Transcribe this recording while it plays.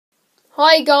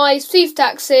Hi guys,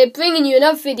 Thieftax here, bringing you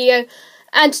another video,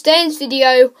 and today in this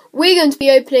video we're going to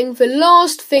be opening the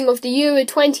last thing of the Euro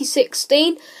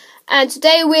 2016, and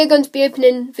today we're going to be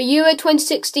opening the Euro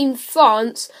 2016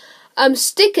 France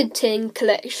sticker tin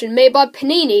collection made by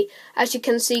Panini, as you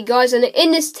can see guys, and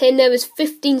in this tin there is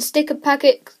 15 sticker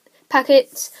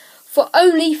packets for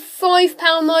only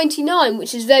 £5.99,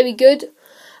 which is very good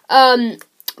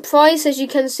price, as you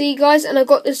can see guys, and I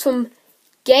got this from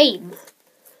Game.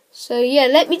 So yeah,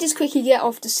 let me just quickly get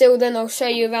off the seal, then I'll show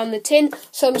you around the tin.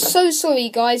 So I'm so sorry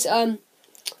guys,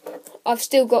 I've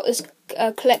still got this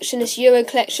collection, this Euro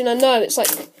collection. I know it's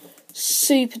like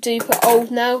super duper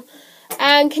old now.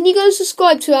 And can you go and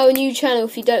subscribe to our new channel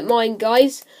if you don't mind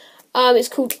guys. It's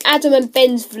called Adam and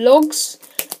Ben's Vlogs.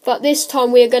 But this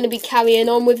time we're going to be carrying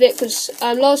on with it, because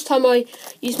last time I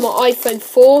used my iPhone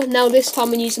 4. Now this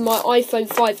time I'm using my iPhone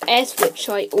 5S, which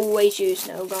I always use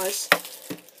now guys.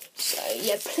 So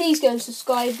yeah, please go and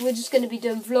subscribe. We're just going to be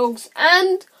doing vlogs,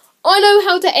 and I know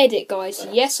how to edit guys.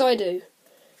 Yes I do.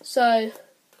 So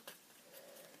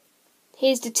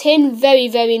here's the tin, very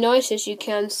very nice as you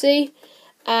can see.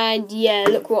 And yeah,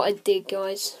 look what I did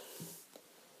guys.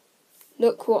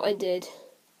 Look what I did.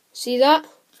 See that?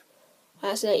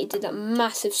 I accidentally did that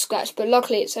massive scratch, but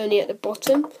luckily it's only at the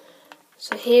bottom.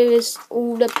 So here is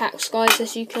all the packs guys,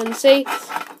 as you can see.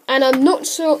 And I'm not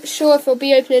sure if I'll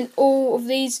be opening all of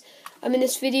these in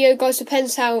this video guys,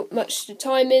 depends how much the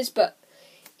time is, but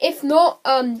if not,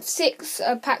 6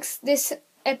 packs this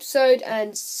episode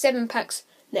and 7 packs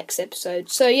next episode.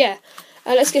 So yeah,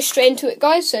 let's get straight into it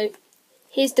guys. So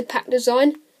here's the pack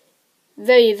design,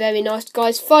 very very nice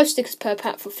guys, 5 stickers per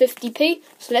pack for 50p,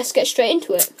 so let's get straight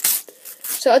into it.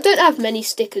 So I don't have many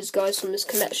stickers guys from this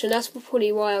collection, that's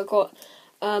probably why I got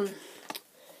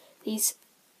this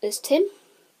tin.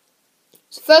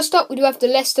 So first up we do have the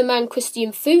Leicester man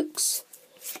Christian Fuchs,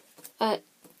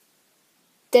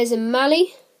 Desemali,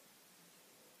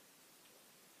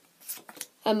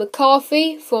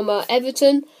 McCarthy from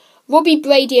Everton, Robbie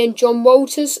Brady and John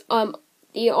Walters,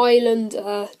 the Ireland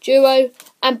duo,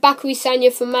 and Bakary Sagna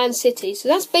from Man City. So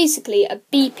that's basically a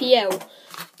BPL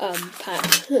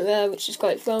pack, which is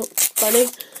quite funny.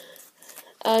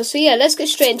 So yeah, let's get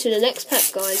straight into the next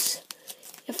pack guys.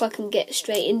 If I can get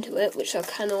straight into it, which I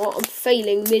cannot, I'm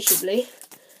failing miserably.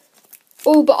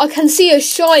 Oh, but I can see a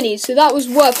shiny, so that was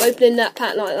worth opening that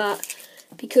pack like that,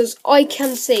 because I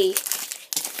can see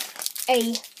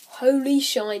a holy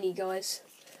shiny guys.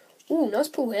 Oh, nice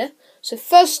pull here. So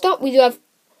first up we do have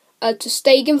Ter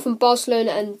Stegen from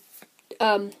Barcelona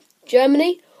and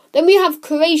Germany. Then we have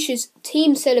Croatia's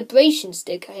team celebration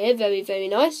sticker here, very very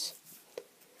nice.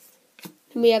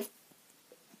 Then we have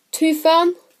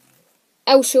Tufan,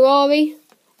 El Shaarawy,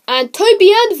 and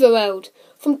Toby Alderweireld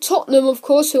from Tottenham, of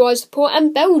course, who I support,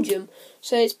 and Belgium.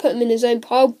 So it's put him in his own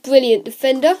pile. Brilliant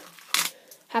defender.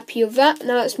 Happy with that.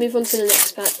 Now let's move on to the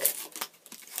next pack.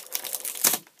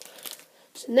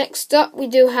 So next up we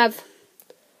do have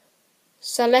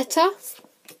Saleta,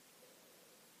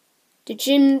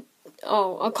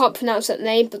 I can't pronounce that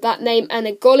name, but that name, and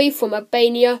a Golly from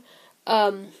Albania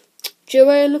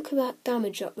duo. Look at that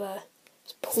damage up there.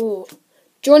 It's poor.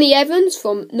 Johnny Evans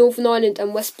from Northern Ireland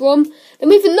and West Brom. Then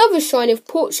we have another shiny of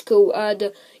Portugal,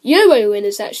 the Euro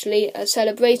winners actually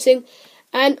celebrating,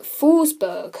 and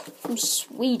Forsberg from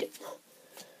Sweden.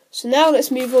 So now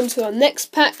let's move on to our next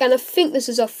pack, and I think this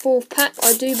is our 4th pack,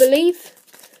 I do believe.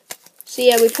 So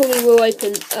yeah, we probably will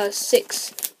open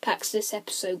 6 packs this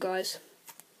episode guys.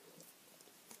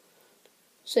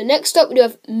 So next up we do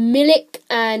have Milik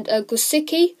and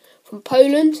Grosicki from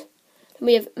Poland. Then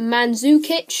we have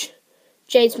Mandzukic,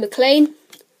 James McLean,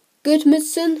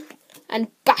 Gudmundsson, and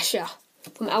Basha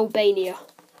from Albania.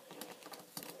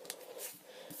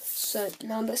 So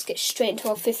now let's get straight into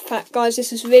our 5th pack guys.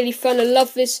 This is really fun. I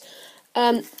love this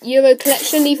Euro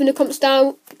collection. Leave in the comments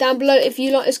down below if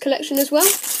you like this collection as well.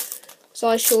 So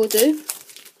I sure do.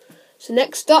 So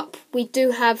next up we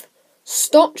do have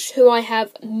Stoch, who I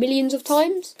have millions of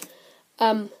times.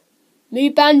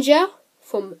 Mubanja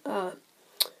from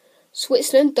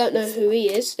Switzerland, don't know who he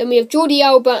is. Then we have Jordi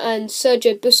Alba and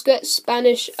Sergio Busquets,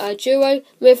 Spanish duo.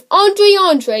 We have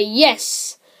Andre,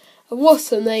 yes!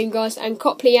 What a name guys. And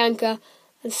Koplyanka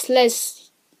and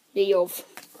Slesnyov,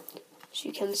 as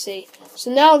you can see.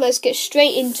 So now let's get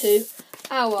straight into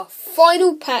our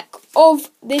final pack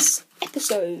of this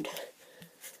episode.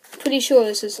 Pretty sure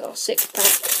this is our 6th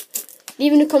pack.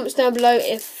 Leave in the comments down below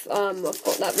if I've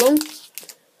got that wrong.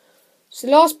 So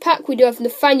last pack we do have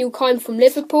Nathaniel Kine from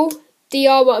Liverpool,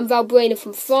 Diarra and Valbuena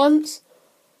from France,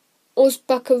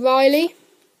 Ozbaka-Riley,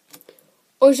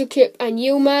 Ozakip and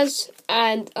Yilmaz,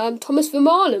 and Thomas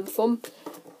Vermaelen from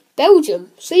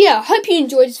Belgium. So yeah, I hope you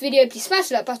enjoyed this video. Please smash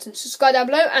that button, subscribe down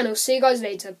below, and I'll see you guys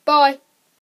later. Bye.